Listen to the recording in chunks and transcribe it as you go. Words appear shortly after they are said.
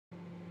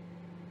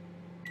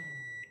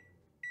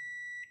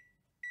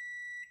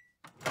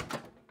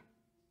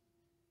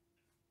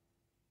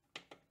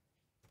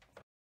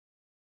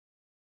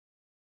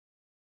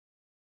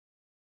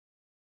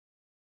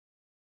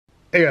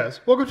Hey guys,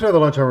 welcome to another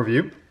Lunchtime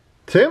review.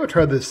 Today I'm going to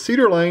try this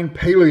Cedar Lane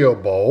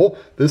Paleo bowl.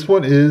 This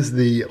one is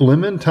the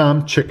lemon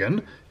thyme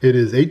chicken. It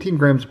is 18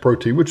 grams of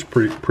protein, which is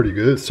pretty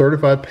good. It's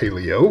certified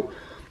paleo.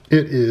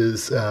 It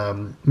is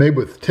made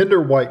with tender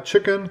white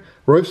chicken,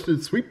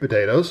 roasted sweet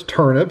potatoes,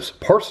 turnips,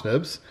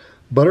 parsnips,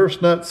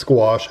 butternut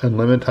squash, and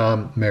lemon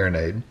thyme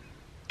marinade.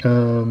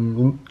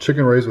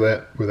 Chicken raised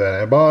with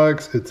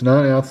antibiotics. It's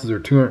 9 ounces or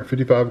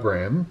 255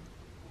 grams.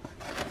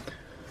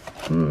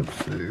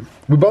 Let's see.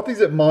 We bought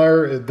these at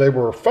Meijer. They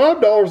were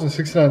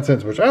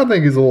 $5.69, which I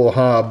think is a little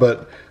high,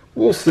 but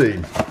we'll see.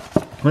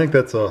 I think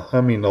that's a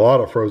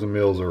lot of frozen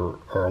meals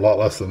are a lot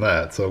less than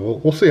that, so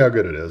we'll see how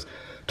good it is.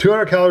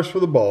 200 calories for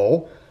the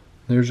bowl.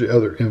 There's the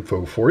other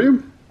info for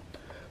you.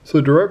 So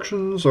the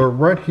directions are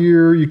right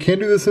here. You can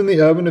do this in the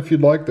oven if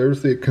you'd like.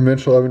 There's the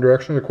conventional oven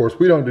direction. Of course,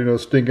 we don't do no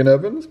stinking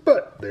ovens,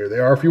 but there they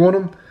are if you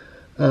want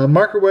them.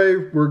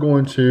 Microwave, we're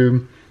going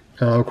to,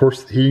 of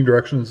course, the heating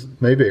directions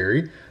may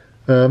vary.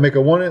 Make a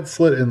 1-inch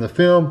slit in the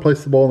film,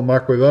 place the bowl in the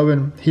microwave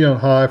oven, heat on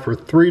high for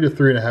 3 to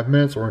 3.5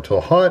 minutes or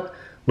until hot.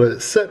 Let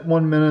it set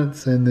 1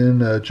 minute and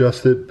then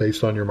adjust it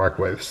based on your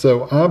microwave.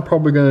 So I'm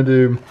probably going to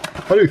do,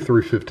 I'll do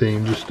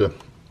 315 just to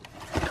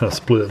kind of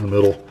split it in the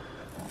middle.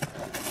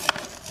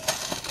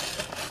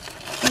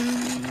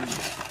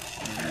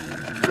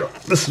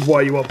 This is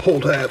why you want pull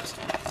tabs.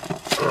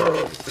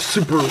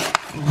 Super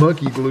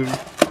monkey glue.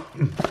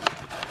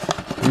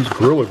 Use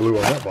Gorilla Glue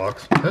on that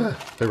box.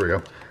 There we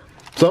go.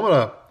 So I'm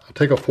going to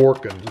take a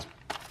fork and just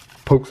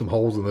poke some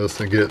holes in this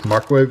and get it in the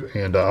microwave,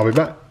 and I'll be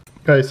back.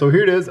 Okay, so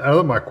here it is out of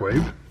the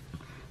microwave,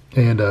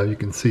 and you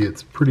can see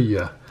it's pretty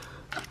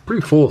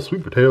full of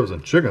sweet potatoes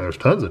and chicken. There's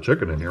tons of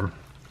chicken in here.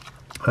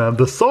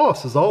 The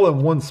sauce is all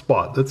in one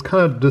spot. That's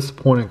kind of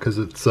disappointing because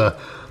it's I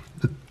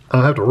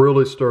have to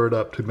really stir it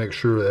up to make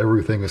sure that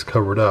everything is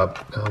covered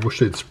up. I wish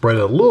they'd spread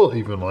it a little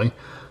evenly,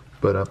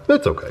 but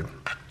that's okay.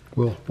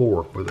 We'll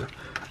work with it.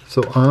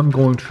 So I'm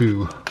going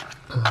to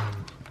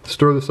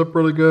stir this up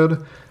really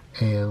good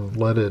and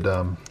let it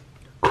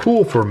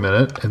cool for a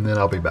minute, and then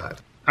I'll be back.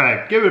 All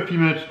right, give it a few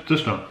minutes,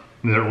 just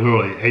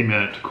literally a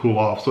minute to cool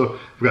off. So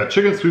we've got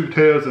chicken, sweet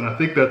potatoes, and I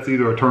think that's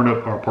either a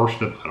turnip or a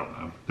parsnip. I don't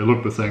know. They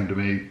look the same to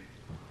me.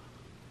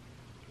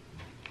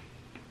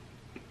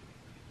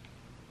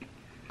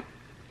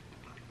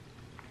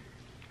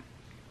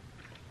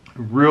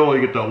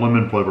 Really get that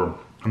lemon flavor.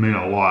 I mean,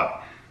 a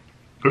lot.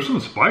 There's some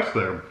spice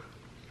there.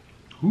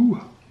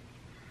 Ooh.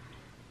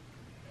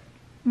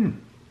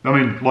 I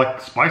mean,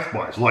 like spice,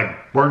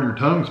 like burn your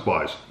tongue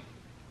spice.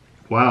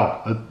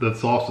 Wow, that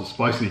sauce is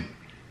spicy.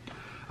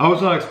 I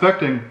was not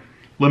expecting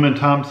lemon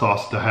thyme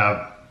sauce to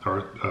have,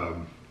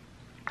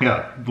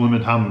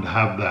 lemon thyme to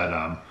have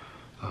that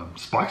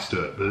spice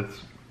to it, but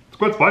it's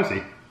quite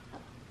spicy.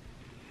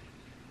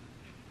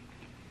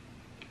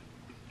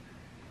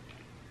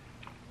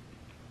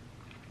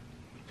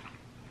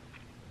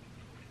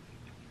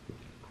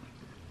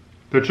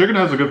 The chicken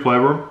has a good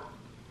flavor.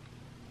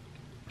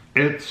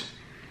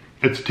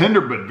 It's tender,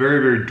 but very,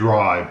 very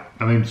dry.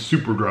 I mean,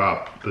 super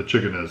dry, the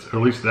chicken is. At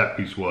least that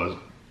piece was.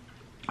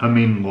 I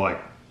mean, like,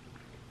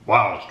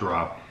 wow, it's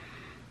dry.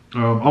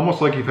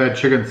 Almost like you've had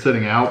chicken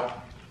sitting out,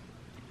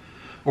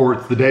 or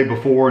it's the day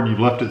before and you've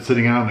left it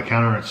sitting out on the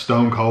counter and it's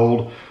stone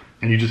cold,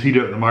 and you just heat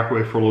it in the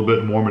microwave for a little bit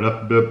and warm it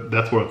up a bit.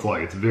 That's what it's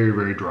like. It's very,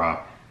 very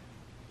dry.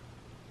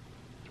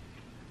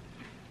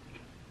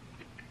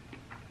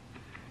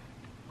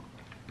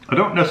 I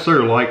don't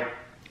necessarily like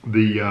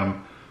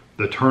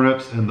the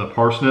turnips and the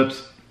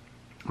parsnips.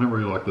 I don't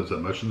really like those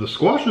that much. The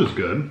squash is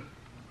good.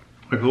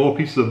 Like a little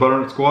piece of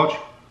butternut squash.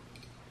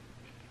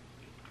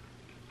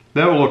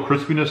 They have a little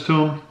crispiness to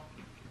them.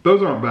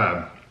 Those aren't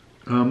bad.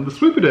 The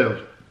sweet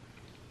potatoes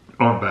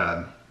aren't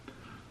bad.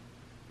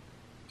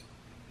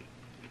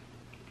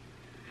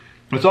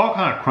 It's all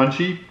kind of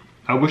crunchy.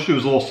 I wish it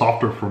was a little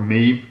softer for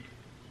me,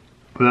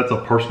 but that's a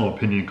personal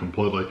opinion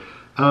completely.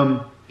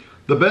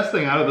 The best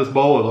thing out of this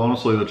bowl is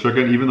honestly the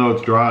chicken. Even though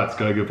it's dry, it's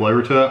got a good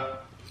flavor to it.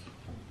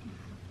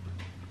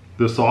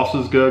 The sauce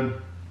is good.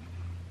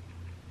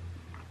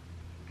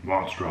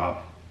 Wow, it's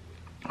dry.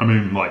 I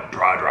mean, like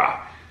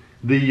dry.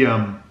 These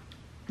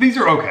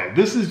are okay.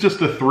 This is just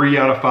a 3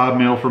 out of 5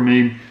 meal for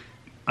me.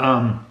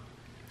 I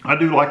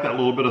do like that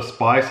little bit of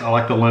spice. I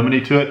like the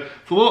lemony to it.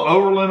 It's a little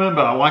over lemon,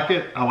 but I like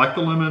it. I like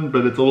the lemon,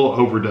 but it's a little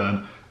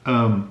overdone.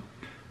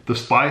 The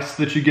spice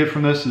that you get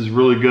from this is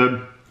really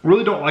good.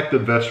 Really don't like the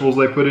vegetables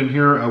they put in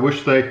here. I know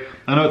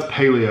it's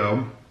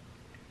paleo,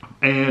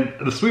 and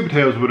the sweet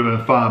potatoes would have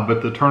been fine,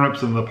 but the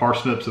turnips and the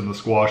parsnips and the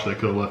squash they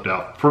could have left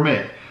out for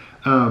me.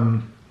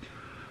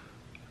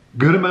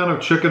 Good amount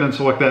of chicken and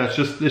stuff like that.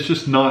 It's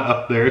just not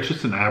up there. It's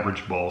just an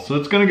average bowl. So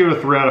it's gonna give it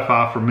a 3 out of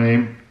 5 for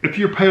me. If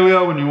you're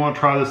paleo and you want to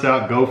try this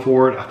out, go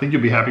for it. I think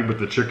you'll be happy with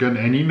the chicken,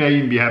 and you may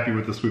even be happy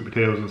with the sweet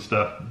potatoes and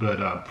stuff,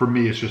 but for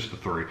me it's just a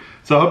 3.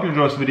 So I hope you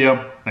enjoyed this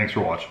video. Thanks for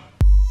watching.